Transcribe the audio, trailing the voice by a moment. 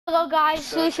Hello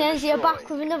guys, Lucian's here back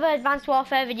with another Advanced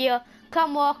Warfare video.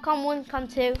 Clan War, Clan 1, Clan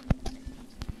 2.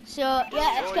 So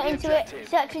yeah, let's get into it.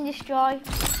 Search and destroy.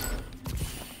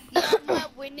 Yeah, we're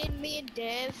winning, me and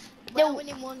Dave. We're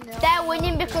winning 1-0. They're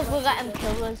winning because we let them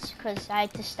kill us, because I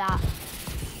had to start.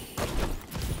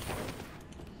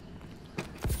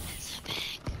 It's a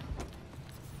bag.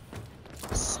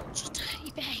 Such a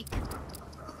tiny bag.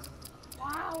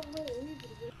 Wow.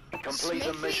 Complete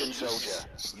the mission, soldier.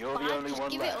 You're the only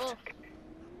one left.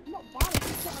 I'm not bad,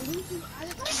 it's not losing.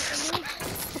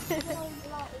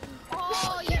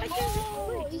 Oh, yeah,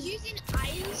 oh, he's using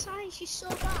iron sight, she's so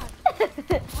bad.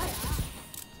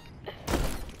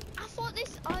 I thought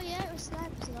this, oh yeah, it was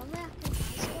snipers and only I think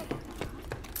it's so bad.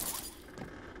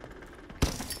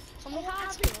 On the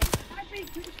hard score.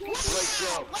 Great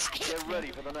job. Get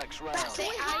ready for the next round. That's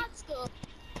it, hard score.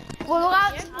 Well,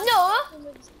 no.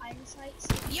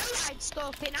 You're hard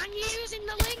scoping and you're using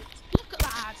the link. Look at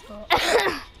that hard scope.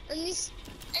 and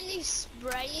he's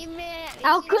spraying me.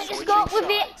 I'll quick-scope with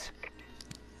it.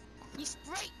 You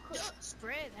spray, don't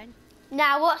spray then.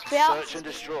 Now what's real? Search and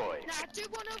destroy. Now do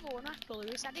one over one after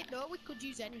Lewis. I didn't know we could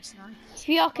use any sniper.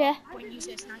 You okay? When you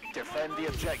say sniper. Defend the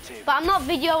objective. But I'm not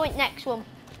videoing next one.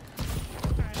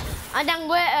 And then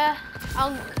later,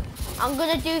 I'm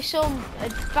gonna do some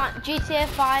GTA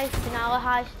 5 finale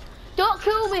heist. Don't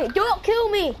kill me! Don't kill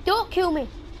me! Don't kill me!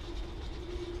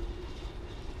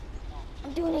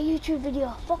 I'm doing a YouTube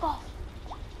video. Fuck off.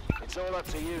 It's all up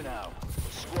to you now.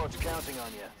 Squad's counting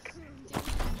on you.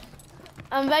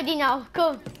 I'm ready now.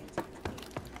 Come.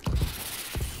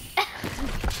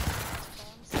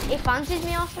 He fancies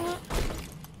me or something.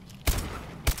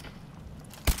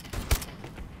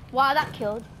 Wow, that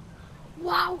killed.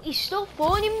 Wow, he's still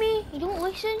phoning me. He don't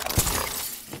listen.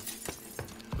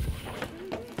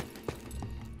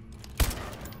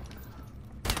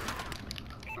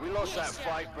 We lost that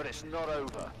fight, but it's not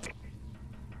over.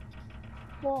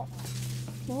 What?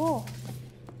 No.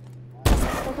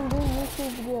 I'm doing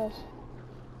YouTube videos.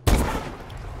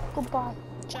 Goodbye.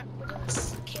 Jack with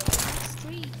us. Kill the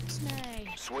streets, mate.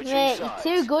 Switching Mate, sides.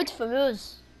 you're too good for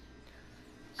us.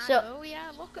 So, Oh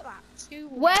yeah, look at that. 2-1.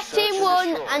 we're Search team and 1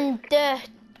 destroy. and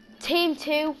team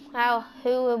 2 are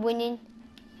who are winning.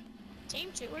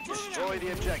 Team 2, we're Destroy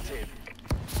the objective.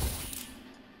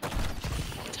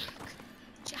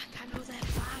 Jack, I know they're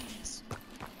fans.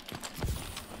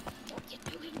 What you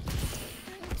doing?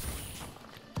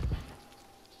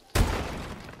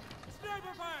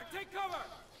 Sniper fire! Take cover!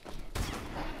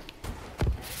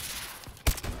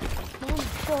 Oh,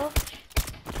 sure.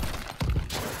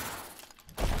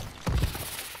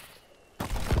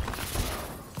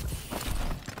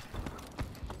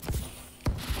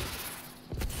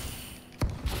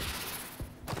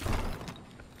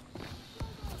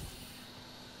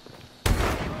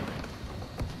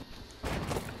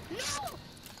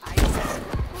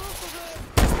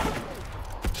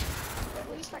 At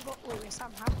least I got Lewis,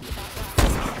 I'm happy about that.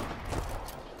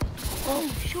 Oh,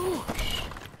 shush.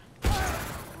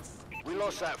 We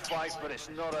lost that fight, but it's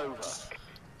not over.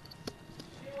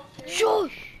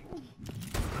 Shush.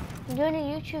 I'm doing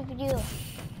a YouTube video.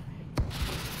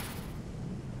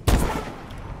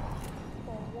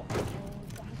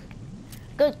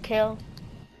 Good kill.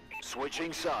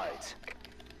 Switching sides.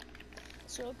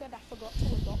 So good, I forgot to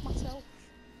adopt myself.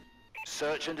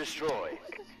 Search and destroy.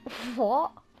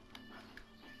 What?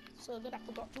 So good, I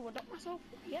forgot to adopt myself.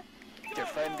 Yeah.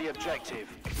 Defend the objective.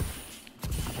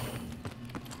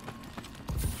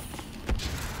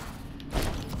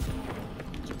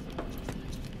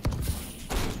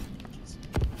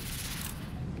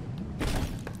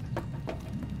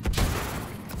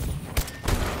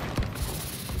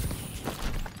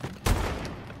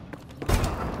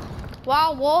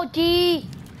 Wow, Wardy.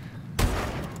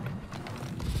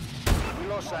 We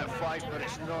lost that fight, but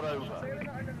it's not over.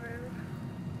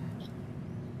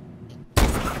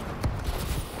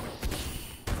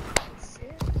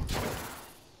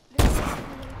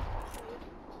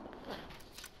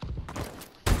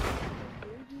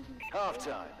 Half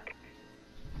time.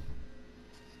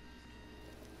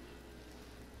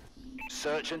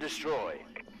 Search and destroy.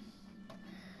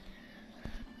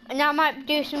 And I might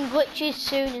do some glitches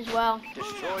soon as well.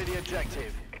 Destroy the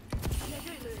objective.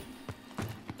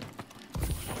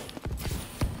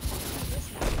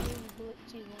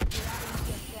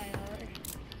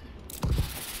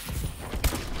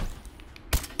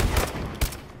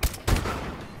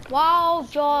 Wow,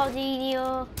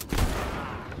 Jorginho.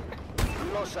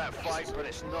 We lost that fight, but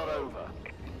it's not over.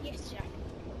 Yes, Jack.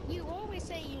 You always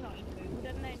say you're not in food,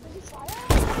 and then it's like,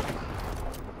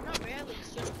 not really,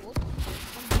 it's just wood.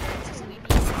 I'm going to sleep.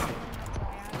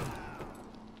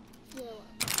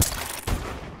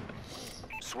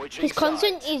 Switching He's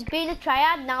constant. sides. He's being a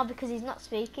triad now because he's not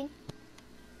speaking.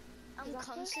 I'm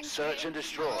concentrating. Search and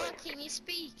destroy. Oh, can you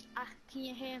speak? Can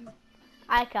you hear me?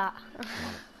 I can't.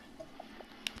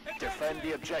 Defend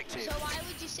the objective. So why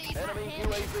would you say you can't Enemy hear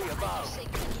me? UAV Why just above. say,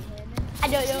 can you hear me? I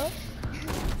don't know.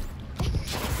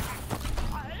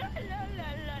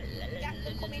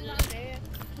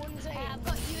 I've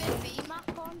got UAV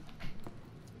map on.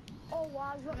 Oh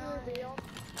wow, I've got UAV on.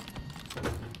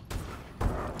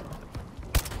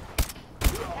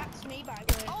 That's me, by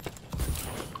the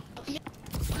way.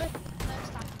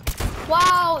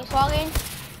 Wow, it's lagging.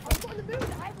 I've got the moon.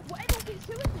 Whatever keeps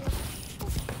doing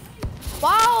this.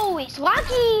 Wow, it's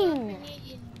lagging.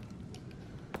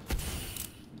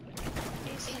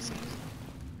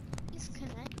 It's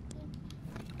connected.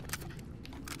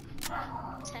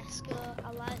 Tesco,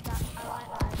 I like that. I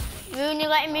like that. Moon, you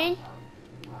letting me in?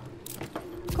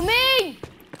 Come in.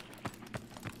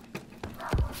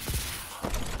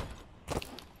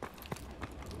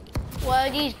 Where are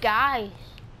these guys?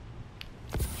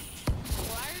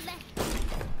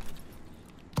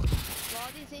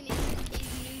 What is in his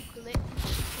new glitch?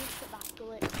 Look at that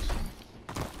glitch.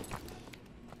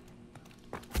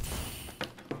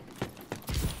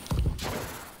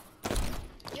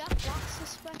 You have blast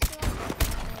special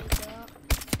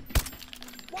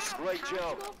on. Great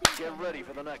job. Get ready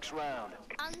for the next round.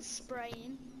 And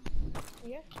spraying.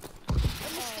 Yeah. And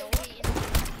we're still waiting.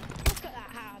 Look at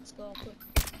that hard scope.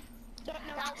 Don't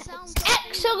know That sounds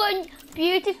Excellent,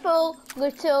 beautiful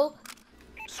little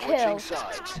Switching kill.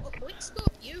 sides. Quick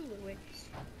scope you, Lewis.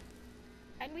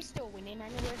 And we're still winning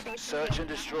anyway. So it's Search and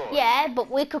destroy. Yeah, but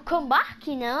we could come back,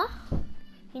 you know.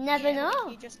 You never know.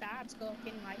 You just hard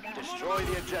scoping like that. Destroy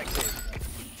the objective.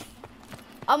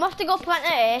 I'm gonna have to go plant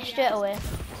an A straight away.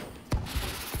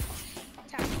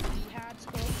 Hard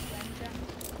scope, Ranger.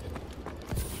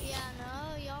 Yeah,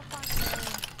 no, you're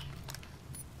planting.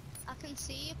 I can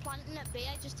see you planting at B.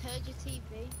 I just heard your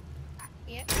TV.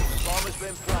 Yeah. Bomb has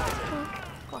been planted.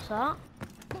 What's that?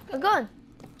 A gun.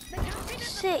 The captain at the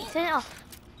Sick, turn it off.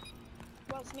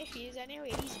 Well, Smithy is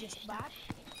anyway. He's just bad.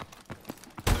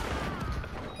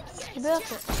 You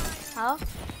broke it. How?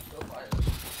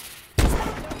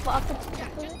 What happened to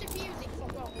Jack, it? just defuse it for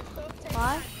what?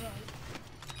 Why?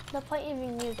 No point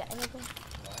even you getting anything.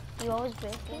 You always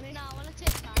break it. No, I want to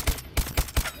take that.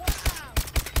 Wow.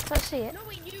 Let's see it. No,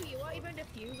 we knew you won't even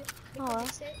defuse it. Oh,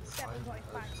 Because well. it's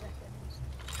 7.5 seconds.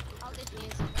 I'll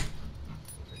defuse it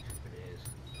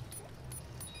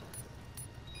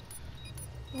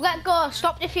then. Let go,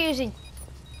 stop defusing.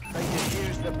 They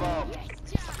defused the bomb.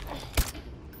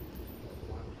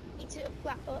 It's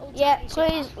a little Yeah, tiny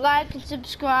please like and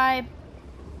subscribe.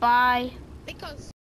 Bye. because